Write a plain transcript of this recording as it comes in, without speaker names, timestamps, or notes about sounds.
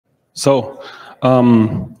So,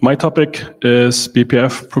 my topic is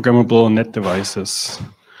BPF, programmable net devices.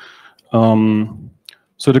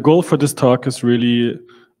 So the goal for this talk is really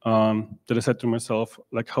that I said to myself,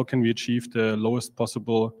 like, how can we achieve the lowest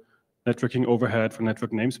possible networking overhead for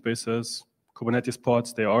network namespaces? Kubernetes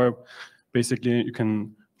pods, they are basically, you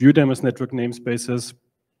can view them as network namespaces.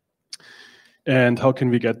 And how can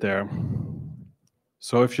we get there?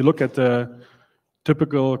 So if you look at the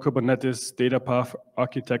typical Kubernetes data path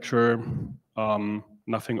architecture,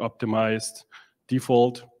 nothing optimized,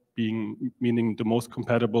 default meaning the most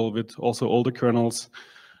compatible with also older kernels.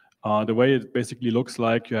 The way it basically looks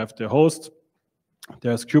like, you have the host,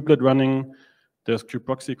 there's kubelet running, there's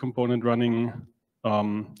kubeproxy component running,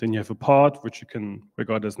 then you have a pod, which you can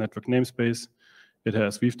regard as network namespace. It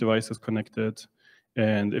has Weave devices connected.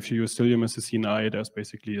 And if you use Cilium as a CNI, there's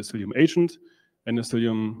basically a Cilium agent and a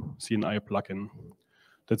Cilium CNI plugin.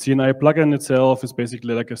 That CNI plugin itself is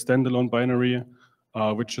basically like a standalone binary,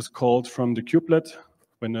 which is called from the kubelet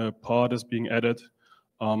when a pod is being added.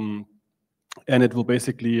 And it will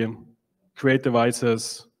basically create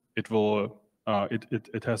devices. It will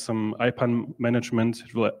it has some IPAN management.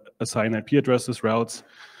 It will assign IP addresses, routes,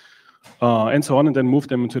 and so on, and then move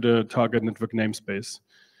them into the target network namespace.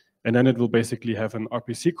 And then it will basically have an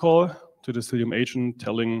RPC call to the Cilium agent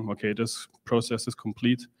telling, okay, this process is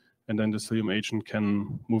complete. And then the Cilium agent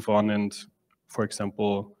can move on and, for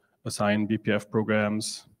example, assign BPF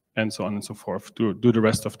programs and so on and so forth, to do the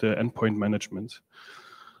rest of the endpoint management.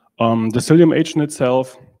 The Cilium agent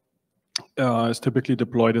itself is typically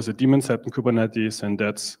deployed as a daemon set in Kubernetes, and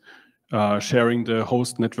that's sharing the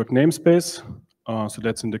host network namespace. So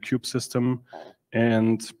that's in the kube system.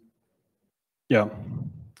 And yeah.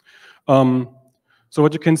 So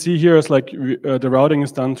what you can see here is like the routing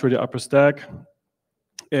is done through the upper stack.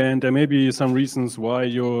 And there may be some reasons why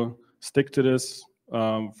you stick to this.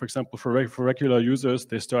 For example, for regular users,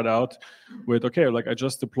 they start out with, okay, like I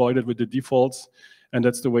just deployed it with the defaults, and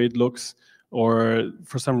that's the way it looks. Or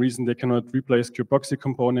for some reason, they cannot replace kubeproxy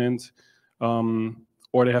component,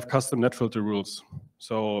 or they have custom net filter rules.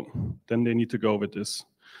 So then they need to go with this.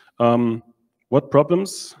 What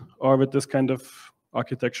problems are with this kind of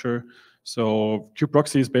architecture? So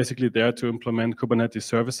kubeproxy is basically there to implement Kubernetes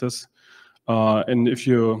services. And if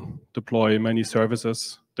you deploy many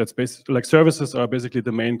services, that's basically like services are basically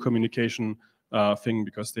the main communication thing,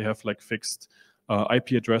 because they have like fixed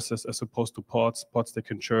IP addresses as opposed to pods. Pods they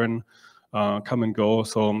can churn, come and go.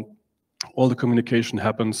 So all the communication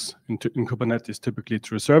happens in Kubernetes typically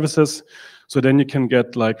through services. So then you can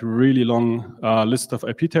get like really long list of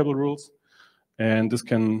IP table rules, and this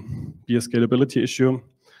can be a scalability issue.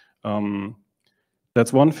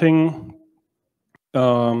 That's one thing.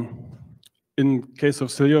 In case of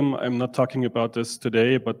Cilium, I'm not talking about this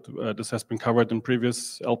today, but this has been covered in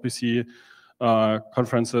previous LPC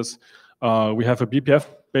conferences. We have a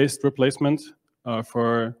BPF-based replacement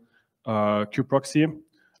for kubeproxy.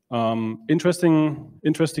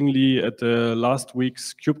 Interestingly, at the last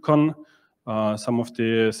week's KubeCon, some of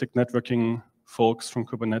the SIG networking folks from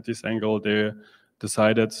Kubernetes angle, they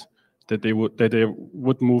decided that they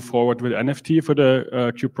would move forward with NFT for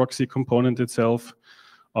the kubeproxy component itself.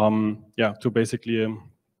 To basically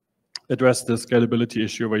address the scalability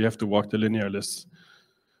issue where you have to walk the linear lists.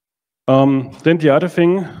 Then the other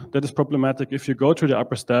thing that is problematic, if you go to the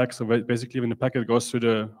upper stack, so basically when the packet goes to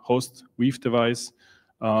the host Weave device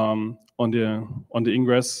on the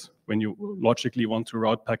ingress, when you logically want to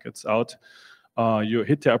route packets out, you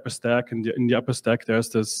hit the upper stack, and in the upper stack there's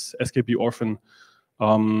this SKB orphan,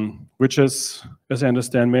 which is, as I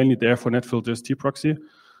understand, mainly there for netfilters tproxy.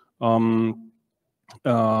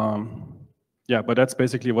 But that's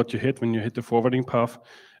basically what you hit when you hit the forwarding path,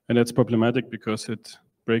 and that's problematic because it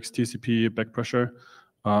breaks TCP back pressure,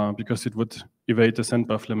 because it would evade the send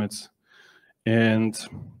buff limits. And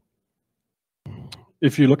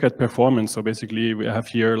if you look at performance, so basically we have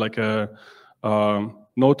here like a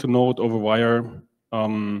node-to-node over wire.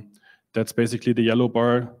 That's basically the yellow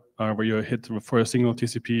bar where you hit for a single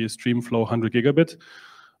TCP stream flow 100 gigabit.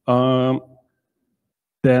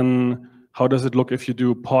 Then how does it look if you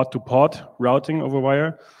do pod-to-pod routing over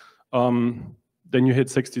wire? Then you hit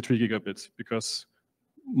 63 gigabits,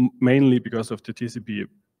 mainly because of the TCP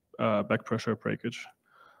back pressure breakage.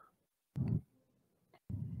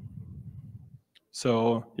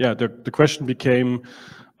 So yeah, the question became,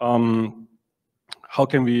 how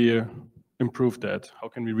can we improve that? How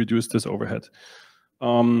can we reduce this overhead?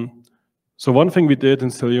 So one thing we did in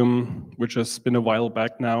Cilium, which has been a while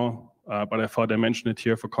back now, but I thought I mentioned it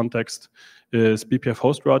here for context, is BPF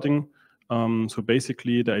host routing. So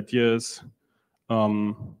basically the idea is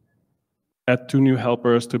add 2 new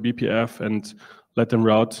helpers to BPF and let them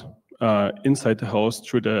route inside the host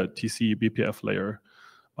through the TC BPF layer.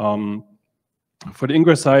 For the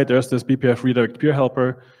ingress side, there's this BPF redirect peer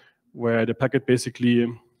helper where the packet basically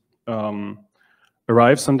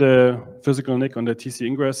arrives on the physical NIC on the TC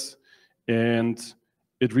ingress, and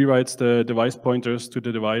it rewrites the device pointers to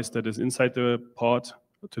the device that is inside the pod,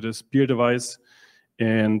 to this peer device,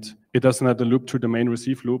 and it does another loop through the main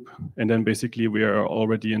receive loop, and then basically we are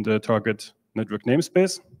already in the target network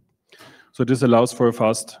namespace. So this allows for a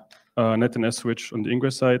fast net and S switch on the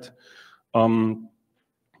ingress side.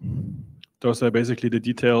 Those are basically the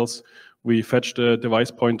details. We fetch the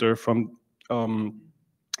device pointer from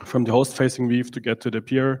the host-facing weave to get to the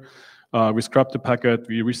peer. We scrub the packet,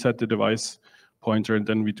 we reset the device pointer, and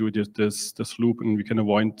then we do this loop, and we can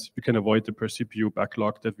avoid the per CPU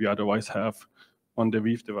backlog that we otherwise have on the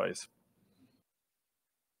weave device.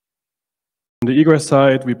 On the egress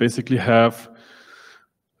side, we basically have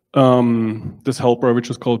this helper, which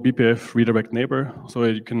is called BPF redirect neighbor. So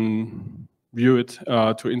you can view it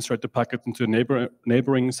to insert the packet into a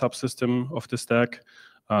neighboring subsystem of the stack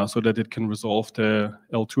so that it can resolve the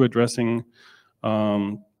L2 addressing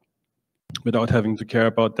without having to care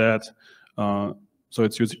about that. So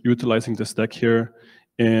it's utilizing the stack here.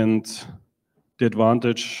 And the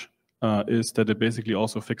advantage is that it basically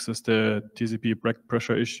also fixes the TCP back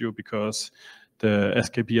pressure issue, because the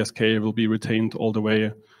SKP-SK will be retained all the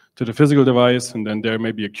way to the physical device, and then there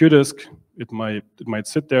may be a queue disk. It might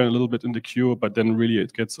sit there a little bit in the queue, but then really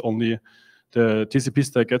it gets only the TCP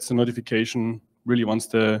stack gets the notification really once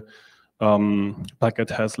the packet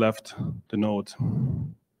has left the node.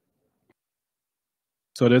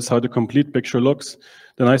 So that's how the complete picture looks.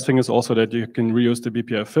 The nice thing is also that you can reuse the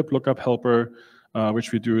BPF FIP lookup helper,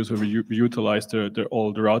 which we do. So we utilize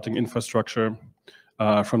all the routing infrastructure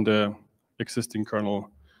from the existing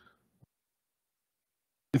kernel.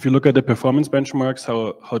 If you look at the performance benchmarks,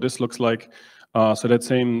 how this looks like, so that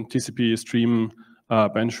same TCP stream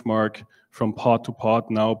benchmark from pod to pod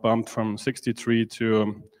now bumped from 63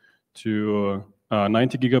 to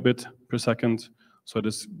 90 gigabit per second. So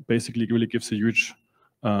this basically really gives a huge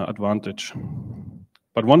advantage.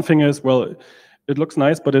 But one thing is, well, it looks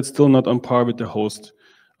nice, but it's still not on par with the host.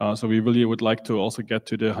 So we really would like to also get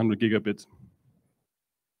to the 100 gigabit.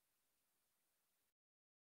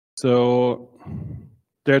 So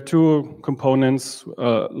there are 2 components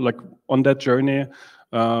like on that journey.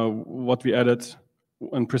 What we added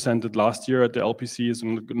and presented last year at the LPCs,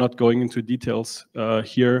 and not going into details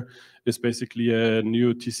here, is basically a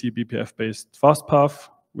new TC BPF based fast path,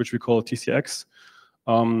 which we call TCX.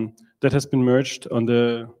 That has been merged on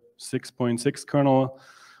the 6.6 kernel,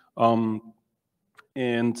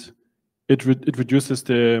 and it reduces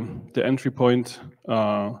the entry point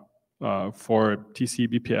for TC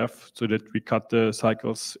BPF, so that we cut the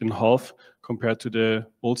cycles in half compared to the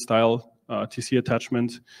old style TC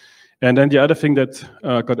attachment. And then the other thing that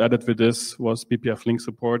got added with this was BPF link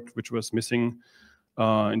support, which was missing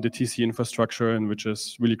in the TC infrastructure, and which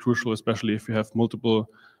is really crucial, especially if you have multiple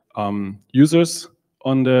users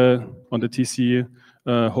on the TC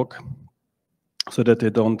hook, so that they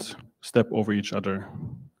don't step over each other.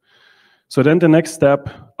 So then the next step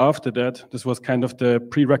after that, this was kind of the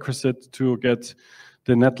prerequisite to get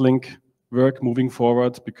the netlink work moving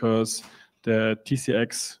forward, because the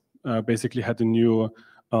TCX basically had a new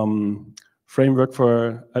framework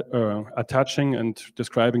for attaching and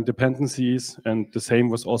describing dependencies, and the same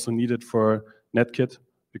was also needed for netkit,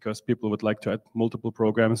 because people would like to add multiple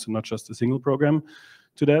programs and not just a single program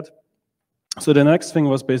to that. So the next thing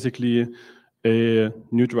was basically a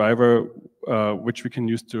new driver which we can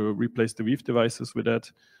use to replace the weave devices with that.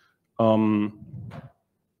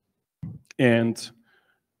 And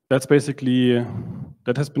that's basically,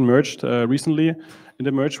 that has been merged recently in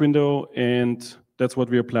the merge window, and that's what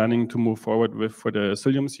we are planning to move forward with for the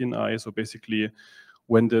Cilium CNI. So basically,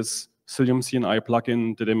 when this Cilium CNI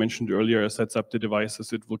plugin that I mentioned earlier sets up the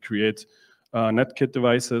devices, it will create netkit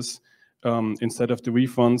devices instead of the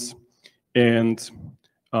weave ones. And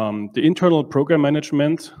the internal program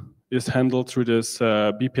management is handled through this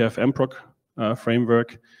BPF mproc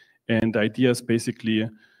framework. And the idea is basically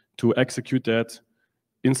to execute that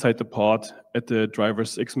inside the pod at the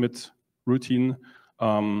driver's xmit routine,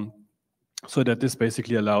 so that this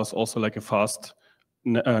basically allows also like a fast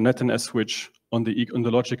net and S switch on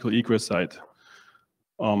the logical egress side.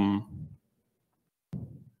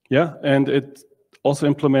 Yeah, and it also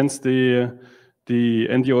implements the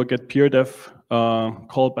NDO get peer def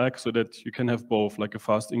callback, so that you can have both like a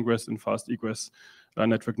fast ingress and fast egress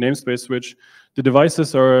network namespace switch. The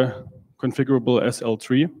devices are configurable as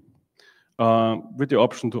L3. with the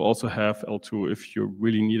option to also have L2 if you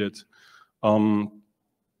really need it.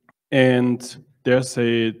 And there's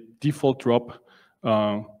a default drop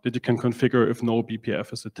that you can configure if no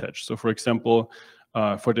BPF is attached. So for example,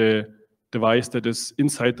 for the device that is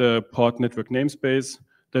inside the pod network namespace,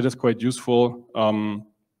 that is quite useful.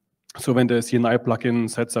 So when the CNI plugin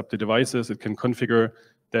sets up the devices, it can configure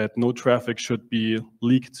that no traffic should be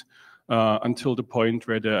leaked until the point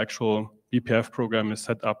where the actual BPF program is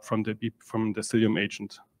set up from the Cilium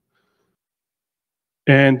agent.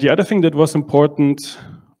 And the other thing that was important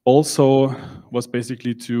also was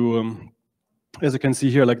basically to, as you can see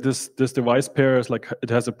here, like this device pair is like, it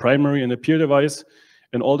has a primary and a peer device,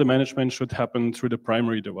 and all the management should happen through the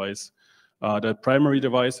primary device. The primary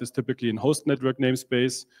device is typically in host network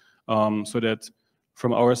namespace, so that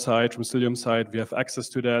from our side, from Cilium side, we have access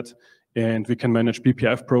to that, and we can manage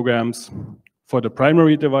BPF programs for the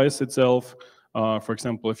primary device itself, for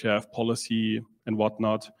example, if you have policy and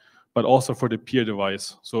whatnot, but also for the peer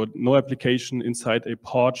device. So no application inside a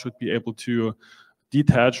pod should be able to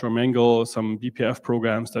detach or mangle some BPF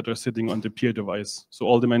programs that are sitting on the peer device. So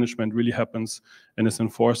all the management really happens and is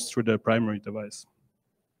enforced through the primary device.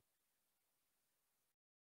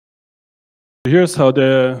 Here's how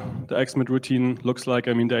the xmit routine looks like.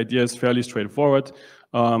 I mean, the idea is fairly straightforward.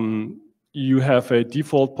 You have a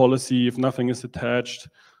default policy if nothing is attached.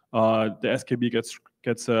 The SKB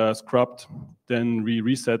gets scrubbed. Then we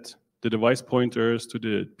reset the device pointers to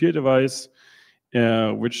the peer device,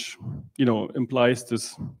 which implies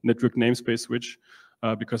this network namespace switch,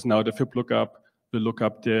 because now the FIP lookup will look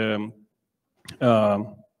up the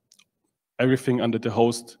everything under the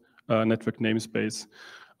host network namespace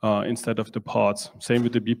instead of the pods. Same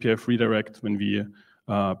with the BPF redirect when we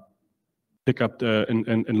pick up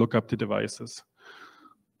and look up the devices.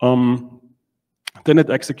 Then it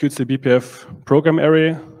executes the BPF program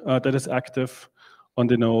array that is active on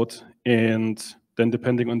the node, and then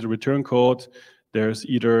depending on the return code, there's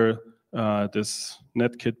either this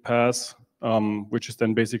netkit pass, which is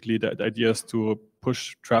then basically the idea is to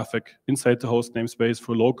push traffic inside the host namespace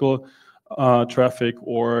for local traffic,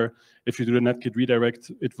 or if you do the netkit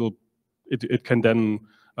redirect, it can then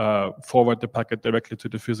forward the packet directly to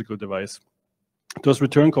the physical device. Those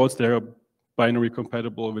return codes, they are binary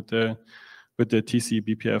compatible with the TC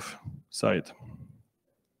BPF side.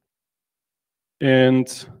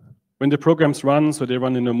 And when the programs run, so they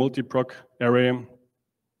run in a multi-proc array.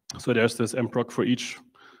 So there's this mproc for each,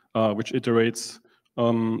 which iterates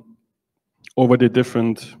over the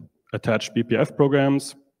different attached BPF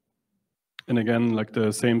programs. And again, like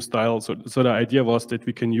the same style. So the idea was that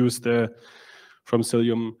we can use from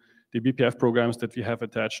Cilium, the BPF programs that we have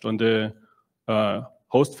attached on the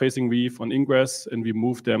host-facing weave on ingress, and we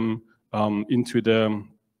move them into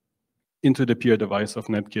the peer device of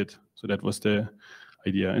netkit. So that was the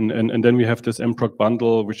idea. And then we have this mproc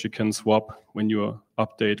bundle, which you can swap when you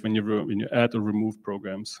update, when you add or remove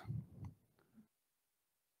programs.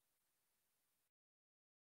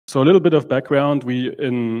 So a little bit of background.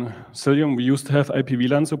 In Cilium, we used to have IP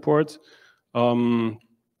VLAN support.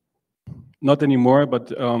 Not anymore,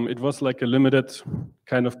 but it was like a limited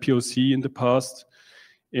kind of POC in the past.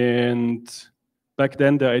 And back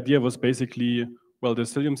then, the idea was basically, well, the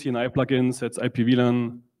Cilium CNI plugin sets IP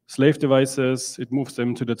VLAN slave devices. It moves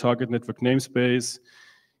them to the target network namespace.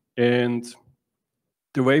 And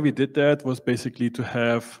the way we did that was basically to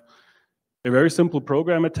have a very simple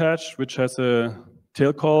program attached, which has a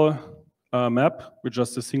tail call map with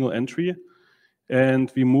just a single entry.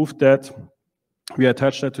 And we moved that, we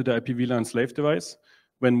attached that to the IP VLAN slave device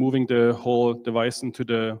when moving the whole device into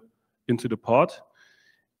the pod.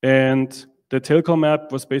 And the tail call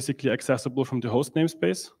map was basically accessible from the host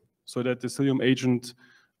namespace, so that the Cilium agent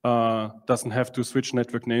doesn't have to switch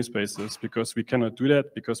network namespaces, because we cannot do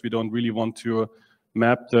that, because we don't really want to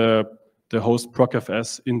map the host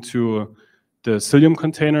procfs into the Cilium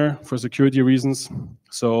container for security reasons.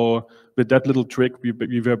 So with that little trick,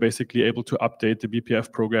 we were basically able to update the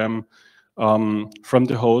BPF program from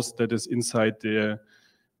the host that is inside the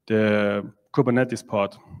Kubernetes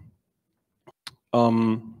pod.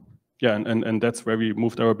 Yeah, and that's where we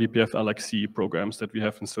moved our BPF LXC programs that we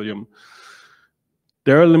have in Cilium.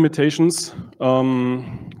 There are limitations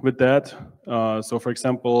with that. So for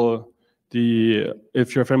example,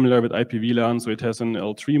 if you're familiar with IP VLAN, so it has an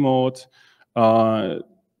L3 mode.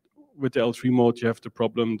 With the L3 mode, you have the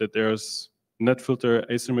problem that there's net filter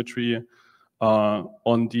asymmetry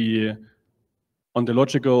on the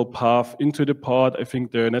logical path into the pod. I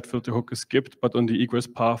think the net filter hook is skipped, but on the egress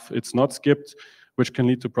path, it's not skipped, which can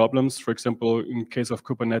lead to problems. For example, in case of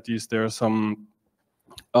Kubernetes, there are some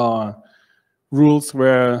rules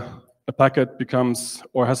where a packet becomes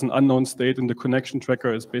or has an unknown state in the connection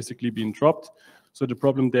tracker is basically being dropped. So the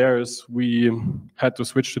problem there is we had to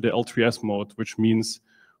switch to the L3S mode, which means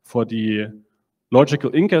for the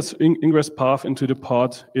logical ingress path into the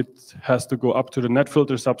pod, it has to go up to the net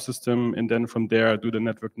filter subsystem and then from there do the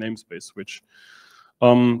network namespace switch.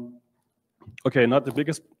 Okay, not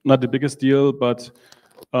the biggest deal, but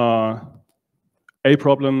a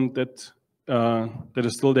problem that that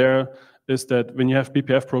is still there is that when you have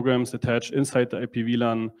BPF programs attached inside the IP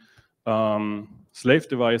VLAN slave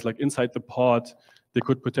device, like inside the pod, they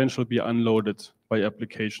could potentially be unloaded by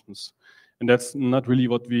applications. And that's not really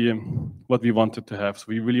what we wanted to have. So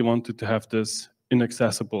we really wanted to have this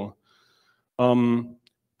inaccessible.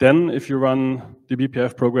 Then if you run the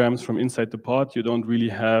BPF programs from inside the pod, you don't really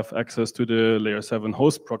have access to the layer 7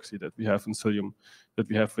 host proxy that we have in Cilium, that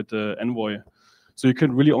we have with the Envoy. So you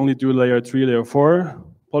can really only do layer 3, layer 4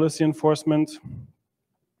 policy enforcement.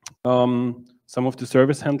 Some of the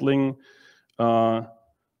service handling,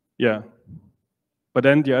 yeah. But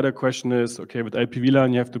then the other question is, okay, with IP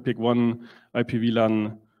VLAN, you have to pick one IP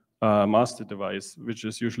VLAN master device, which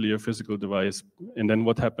is usually a physical device. And then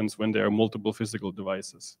what happens when there are multiple physical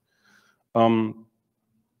devices? So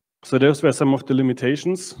those were some of the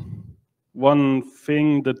limitations. One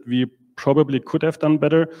thing that we probably could have done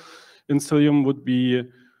better in Cilium would be,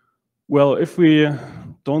 well, if we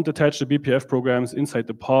don't attach the BPF programs inside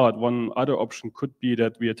the pod, one other option could be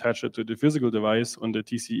that we attach it to the physical device on the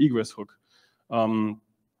TC egress hook.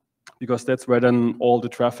 Because that's where then all the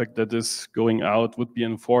traffic that is going out would be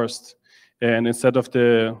enforced. And instead of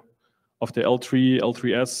the L3,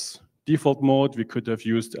 L3S default mode, we could have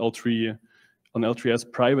used L3 on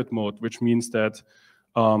L3S private mode, which means that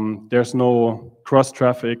there's no cross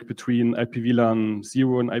traffic between IP VLAN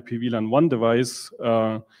 0 and IP VLAN 1 device.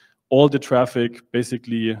 All the traffic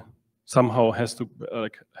basically somehow has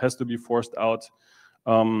to be forced out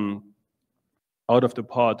of the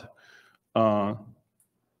pod.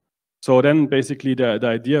 So then basically the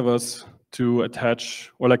idea was to attach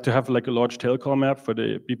or like to have like a large tail call map for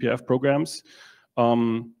the BPF programs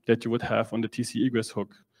that you would have on the TC egress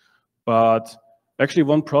hook. But actually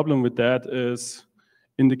one problem with that is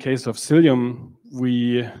in the case of Cilium,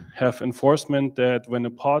 we have enforcement that when a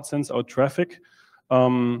pod sends out traffic,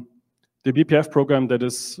 the BPF program that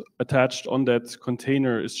is attached on that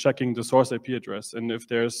container is checking the source IP address. And if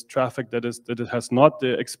there's traffic that it has not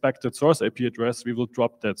the expected source IP address, we will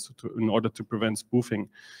drop that in order to prevent spoofing.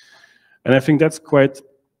 And I think that's quite,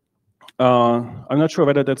 I'm not sure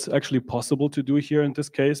whether that's actually possible to do here in this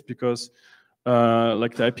case, because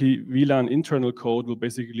like the IP VLAN internal code will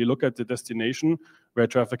basically look at the destination where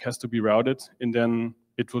traffic has to be routed, and then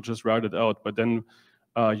it will just route it out. But then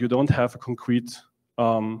you don't have a concrete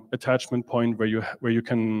attachment point where you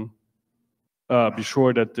can be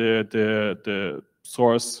sure that the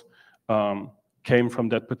source came from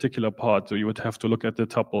that particular pod. So you would have to look at the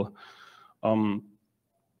tuple.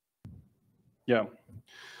 Yeah.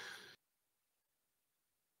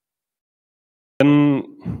 And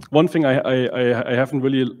one thing I haven't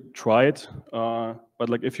really tried, but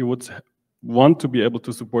like if you would want to be able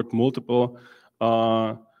to support multiple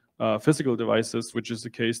physical devices, which is the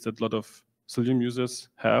case that a lot of Cilium users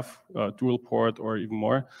have, dual port or even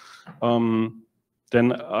more,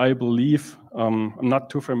 then I believe, I'm not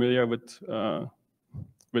too familiar with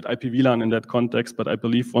IP VLAN in that context, but I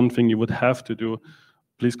believe one thing you would have to do,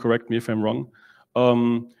 please correct me if I'm wrong,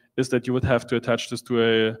 is that you would have to attach this to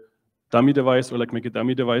a dummy device or like make a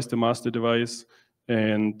dummy device the master device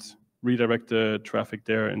and redirect the traffic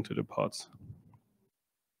there into the pods.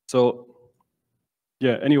 So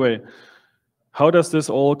yeah, anyway, how does this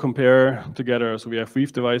all compare together? So we have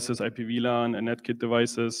Weave devices, IP VLAN, and netkit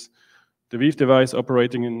devices. The Weave device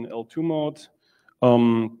operating in L2 mode,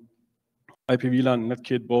 IP VLAN and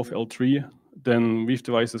netkit both L3. Then Weave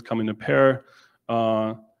devices come in a pair.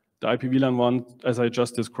 The IP VLAN one, as I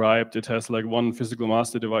just described, it has like one physical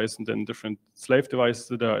master device and then different slave devices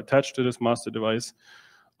that are attached to this master device.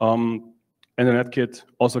 And the netkit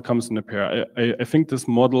also comes in a pair. I think this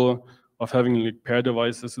model of having like pair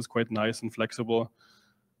devices is quite nice and flexible.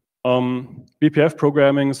 BPF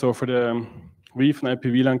programming, so for the Weave and IP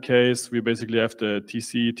VLAN case, we basically have the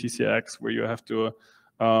TC, TCX, where you have to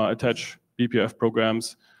attach BPF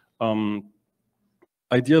programs,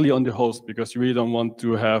 ideally on the host, because you really don't want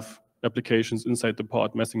to have applications inside the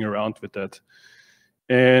pod messing around with that.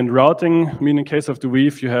 And routing, I mean, in case of the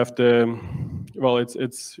Weave, you have the, well,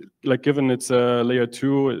 it's like given it's a layer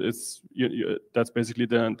 2, it's that's basically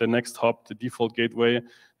the next hop, the default gateway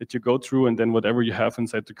that you go through, and then whatever you have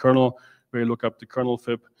inside the kernel, where you look up the kernel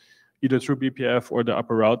FIP, either through BPF or the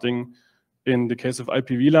upper routing, in the case of IP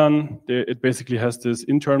VLAN, it basically has this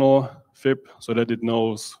internal FIB so that it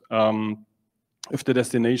knows if the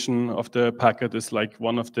destination of the packet is like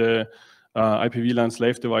one of the IP VLAN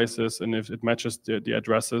slave devices, and if it matches the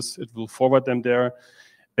addresses, it will forward them there.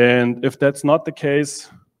 And if that's not the case,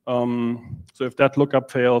 so if that lookup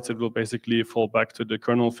fails, it will basically fall back to the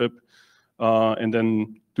kernel FIB and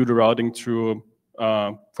then do the routing through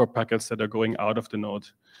for packets that are going out of the node.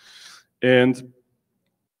 And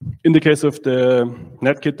in the case of the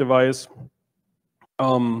netkit device,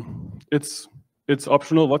 it's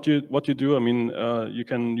optional what you do. I mean, you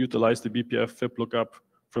can utilize the BPF FIB lookup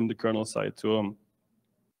from the kernel side to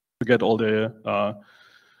get all the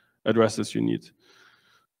addresses you need.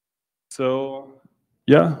 So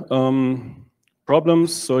yeah,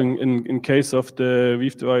 problems. So in case of the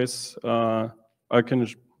Weave device, I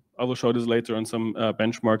will show this later on some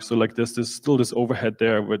benchmarks. So like there's still this overhead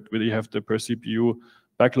there where you have the per CPU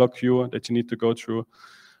backlog queue that you need to go through.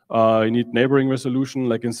 You need neighboring resolution.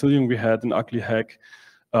 Like in Cilium, we had an ugly hack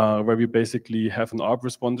where we basically have an ARP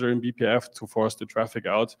responder in BPF to force the traffic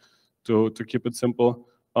out to keep it simple.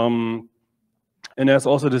 And there's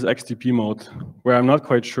also this XTP mode where I'm not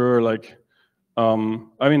quite sure, like, I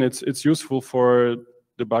mean, it's useful for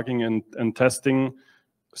debugging and testing,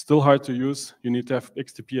 still hard to use. You need to have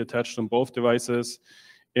XTP attached on both devices.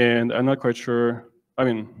 And I'm not quite sure, I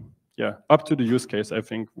mean, yeah, up to the use case, I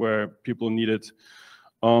think, where people need it.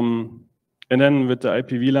 And then with the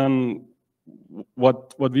IP VLAN,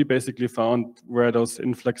 what we basically found were those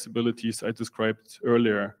inflexibilities I described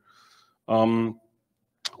earlier.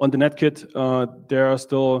 On the netkit, there are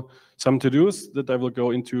still some to-dos that I will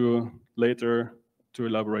go into later to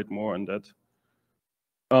elaborate more on that.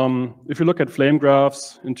 If you look at flame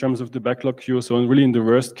graphs in terms of the backlog queue, so really in the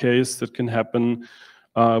worst case that can happen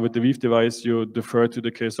with the Weave device, you defer to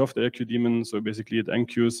the case of the AQ daemon, so basically it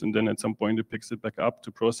enqueues, and then at some point it picks it back up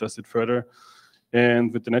to process it further.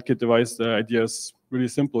 And with the netkit device, the idea is really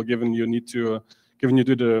simple. Given you do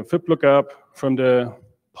the FIB lookup from the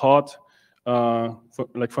pod,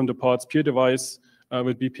 from the pod's peer device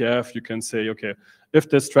with BPF, you can say, okay, if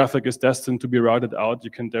this traffic is destined to be routed out,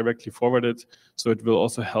 you can directly forward it. So it will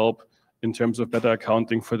also help in terms of better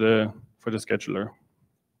accounting for the scheduler.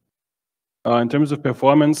 In terms of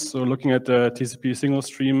performance, so looking at the TCP single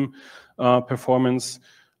stream performance,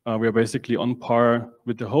 we are basically on par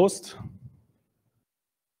with the host.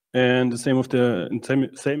 And the same if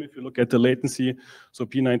you look at the latency, so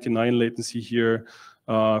P99 latency here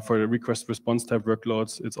for the request response type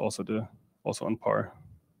workloads, it's also on par.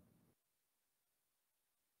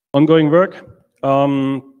 Ongoing work.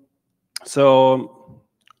 So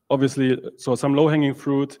obviously, some low-hanging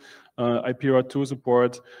fruit, IPR2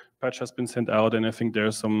 support, patch has been sent out, and I think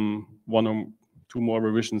there's some 1 or 2 more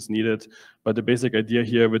revisions needed. But the basic idea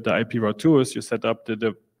here with the IPR2 is you set up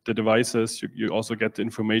the devices, you also get the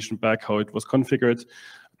information back how it was configured.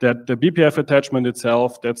 That the BPF attachment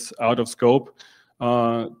itself, that's out of scope.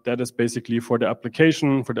 That is basically for the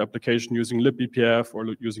application using libbpf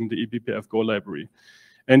or using the eBPF Go library.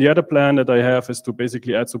 And the other plan that I have is to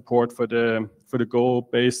basically add support for the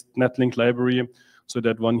Go-based netlink library. So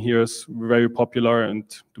that one here is very popular and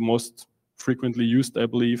the most frequently used, I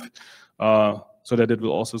believe, so that it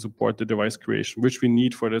will also support the device creation, which we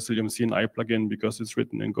need for the Cilium CNI plugin because it's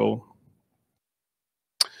written in Go.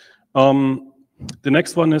 The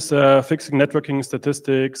next one is fixing networking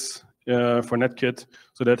statistics for netkit.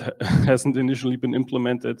 So that hasn't initially been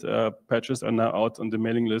implemented. Patches are now out on the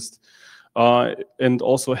mailing list. And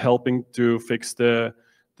also helping to fix the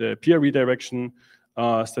peer redirection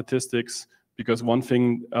statistics, because one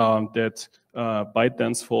thing that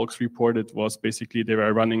ByteDance folks reported was basically they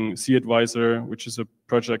were running cAdvisor, which is a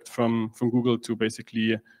project from Google to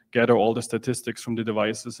basically gather all the statistics from the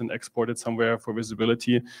devices and export it somewhere for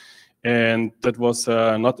visibility. And that was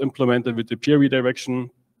not implemented with the peer redirection.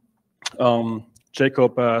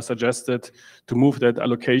 Jacob suggested to move that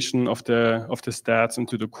allocation of the stats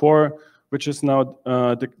into the core, which is now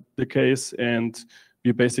the case, and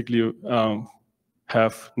we basically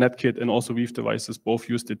have netkit and also Weave devices both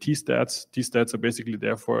use the T-stats. T-stats are basically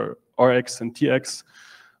there for RX and TX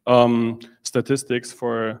statistics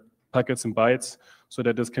for packets and bytes, so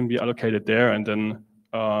that this can be allocated there, and then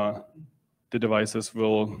the devices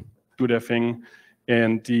will do their thing,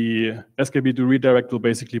 and the SKB2 redirect will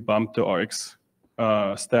basically bump the RX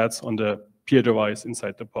stats on the peer device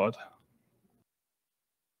inside the pod.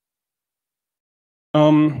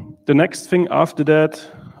 The next thing after that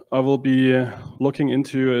I will be looking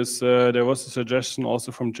into is there was a suggestion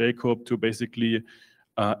also from Jacob to basically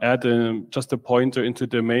add just a pointer into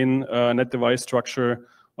the main net device structure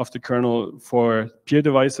of the kernel for peer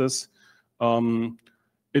devices.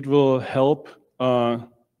 it will help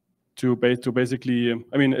to basically,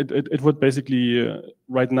 I mean, it would basically,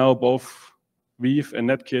 right now, both Weave and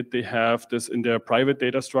Netkit, they have this in their private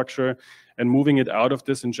data structure, and moving it out of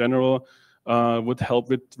this in general would help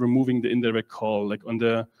with removing the indirect call. Like on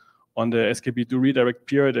the SKB do redirect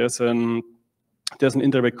peer, there's an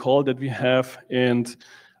indirect call that we have, and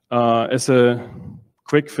as a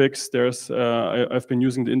quick fix, I've been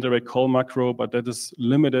using the indirect call macro, but that is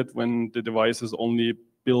limited when the device is only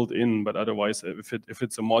built in, but otherwise, if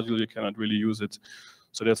it's a module, you cannot really use it.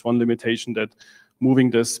 So there's one limitation that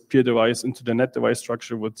moving this peer device into the net device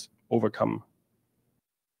structure would overcome.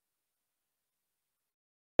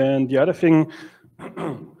 And the other thing,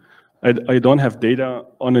 I don't have data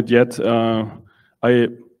on it yet. I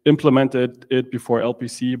implemented it before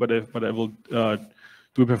LPC, but I will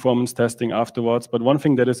do performance testing afterwards. But one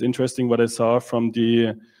thing that is interesting, what I saw from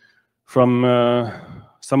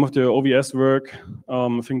some of the OVS work,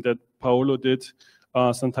 I think that Paolo did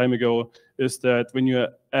some time ago, is that when you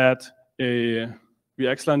add a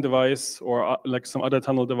VXLAN device or like some other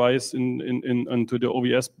tunnel device into the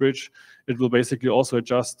OVS bridge, it will basically also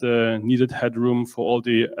adjust the needed headroom for all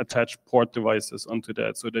the attached port devices onto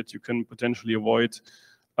that, so that you can potentially avoid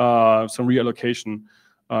some reallocation.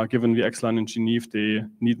 Given VXLAN and Geneve, they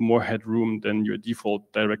need more headroom than your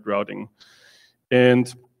default direct routing.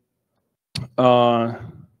 And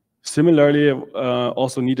similarly,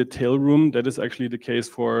 also needed tail room. That is actually the case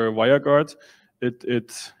for WireGuard.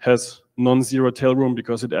 It has non-zero tail room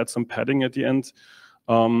because it adds some padding at the end.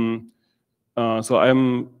 So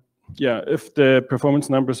if the performance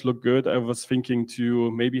numbers look good, I was thinking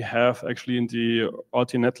to maybe have actually in the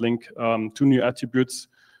RT Netlink 2 new attributes,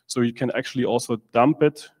 so you can actually also dump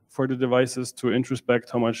it for the devices to introspect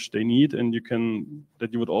how much they need, and you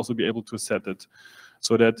would also be able to set it.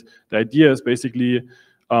 So that the idea is basically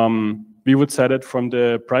we would set it from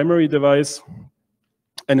the primary device,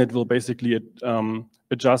 and it will basically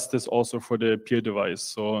adjust this also for the peer device.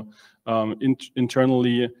 So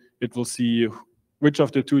internally, it will see which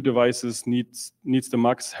of the two devices needs the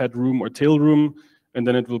max headroom or tail room, and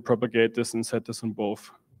then it will propagate this and set this on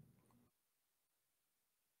both.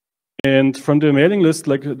 And from the mailing list,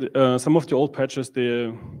 like some of the old patches,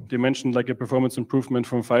 they mentioned like a performance improvement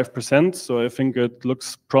from 5%. So I think it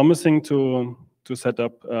looks promising to set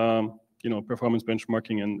up performance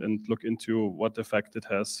benchmarking and look into what effect it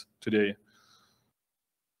has today.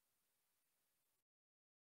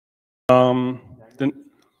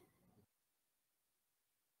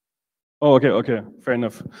 Okay, fair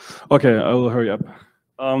enough. Okay, I will hurry up.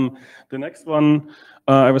 The next one,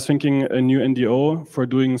 I was thinking a new NDO for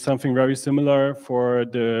doing something very similar for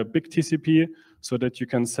the big TCP, so that you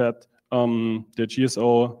can set the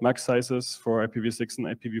GSO max sizes for IPv6 and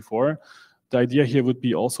IPv4. The idea here would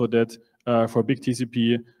be also that for big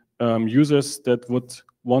TCP users that would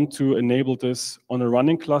want to enable this on a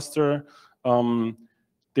running cluster,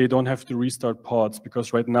 they don't have to restart pods,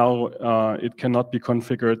 because right now it cannot be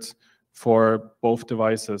configured for both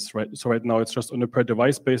devices, right? So right now it's just on a per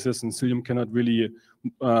device basis, and Cilium cannot really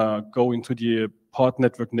go into the pod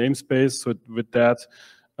network namespace. So with that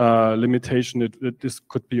limitation, this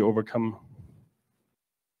could be overcome.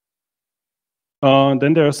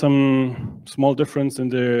 Then there are some small difference in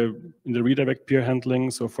the redirect peer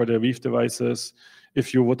handling. So for the Weave devices,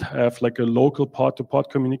 if you would have like a local pod-to-pod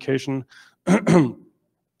communication,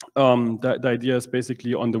 the idea is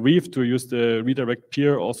basically on the Weave to use the redirect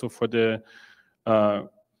peer also for the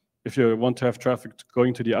if you want to have traffic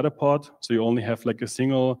going to the other pod, so you only have like a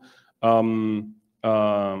single time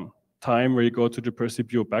where you go to the per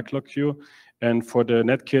CPU backlog queue. And for the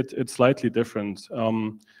netkit, it's slightly different.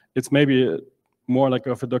 It's maybe more like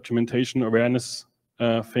of a documentation awareness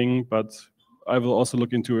thing, but I will also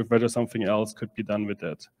look into whether something else could be done with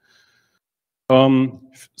that.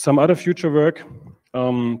 Some other future work.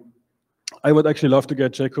 I would actually love to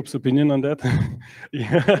get Jacob's opinion on that.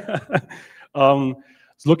 Yeah. So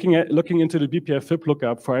looking into the BPF FIP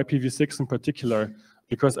lookup for IPv6 in particular,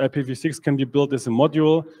 because IPv6 can be built as a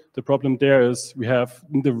module. The problem there is we have,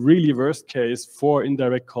 in the really worst case, 4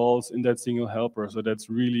 indirect calls in that single helper. So that's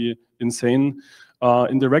really insane.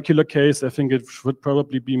 In the regular case, I think it should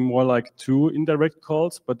probably be more like 2 indirect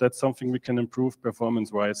calls, but that's something we can improve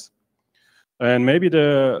performance-wise. And maybe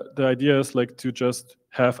the idea is like to just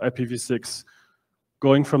have IPv6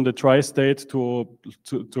 going from the tri-state to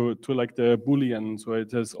like the Boolean, so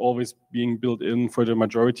it is always being built in for the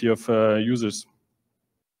majority of users.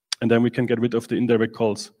 And then we can get rid of the indirect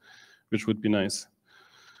calls, which would be nice.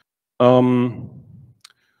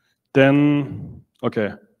 Then,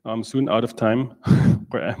 okay, I'm soon out of time.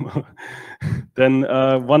 or ammo. Then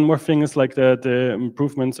one more thing is like the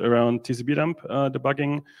improvements around TCP dump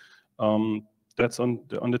debugging. That's on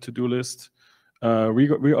the to-do list.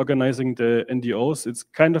 Reorganizing the NDOs. It's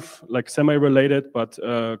kind of like semi-related, but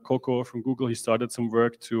Coco from Google, he started some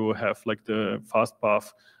work to have like the fast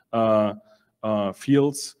path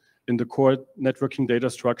fields in the core networking data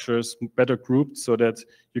structures better grouped so that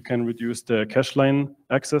you can reduce the cache line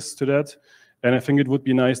access to that. And I think it would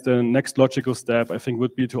be nice, the next logical step, I think,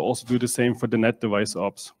 would be to also do the same for the net device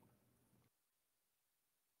ops.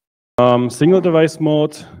 Single device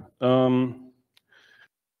mode.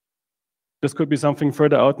 This could be something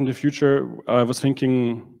further out in the future. I was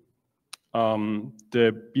thinking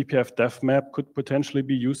the BPF def map could potentially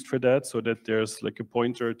be used for that, so that there's like a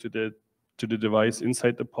pointer to the device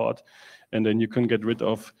inside the pod, and then you can get rid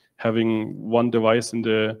of having one device in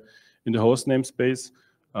the host namespace.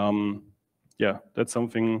 Yeah, that's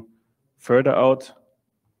something further out.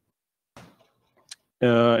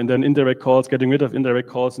 And then indirect calls, getting rid of indirect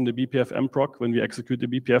calls in the BPF mproc when we execute the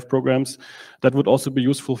BPF programs. That would also be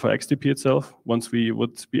useful for XTP itself, once we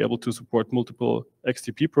would be able to support multiple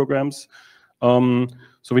XTP programs. So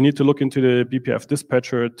we need to look into the BPF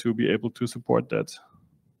dispatcher to be able to support that.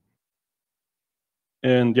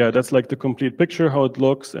 And yeah, that's like the complete picture, how it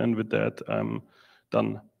looks. And with that, I'm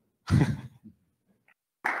done.